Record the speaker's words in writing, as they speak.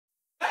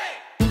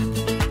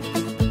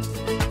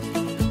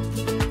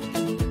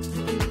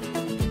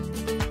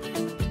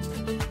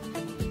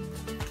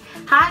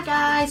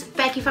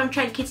Becky from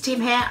Friday Kids team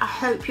here. I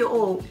hope you're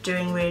all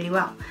doing really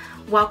well.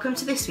 Welcome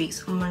to this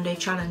week's Monday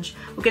challenge.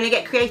 We're going to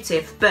get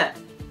creative, but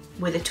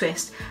with a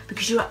twist,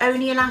 because you are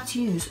only allowed to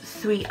use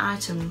 3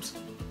 items.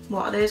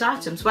 What are those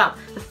items? Well,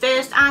 the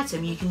first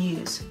item you can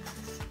use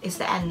is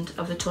the end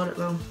of the toilet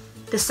roll.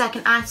 The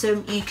second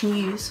item you can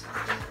use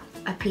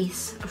a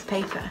piece of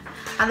paper.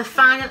 And the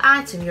final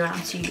item you're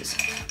allowed to use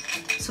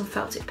some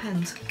felt tip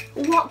pens.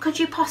 What could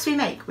you possibly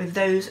make with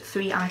those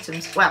 3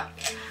 items? Well,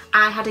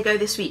 I had a go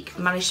this week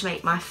and managed to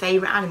make my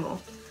favourite animal,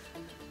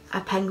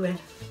 a penguin.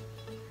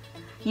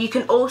 You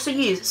can also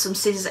use some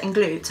scissors and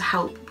glue to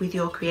help with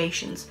your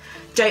creations.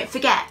 Don't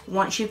forget,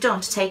 once you've done,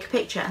 to take a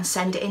picture and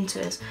send it in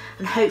to us,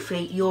 and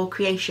hopefully your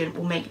creation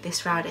will make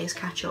this Friday's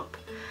catch up.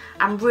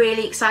 I'm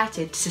really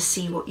excited to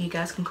see what you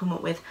guys can come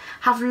up with.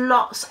 Have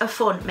lots of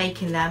fun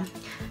making them.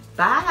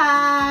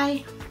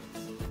 Bye!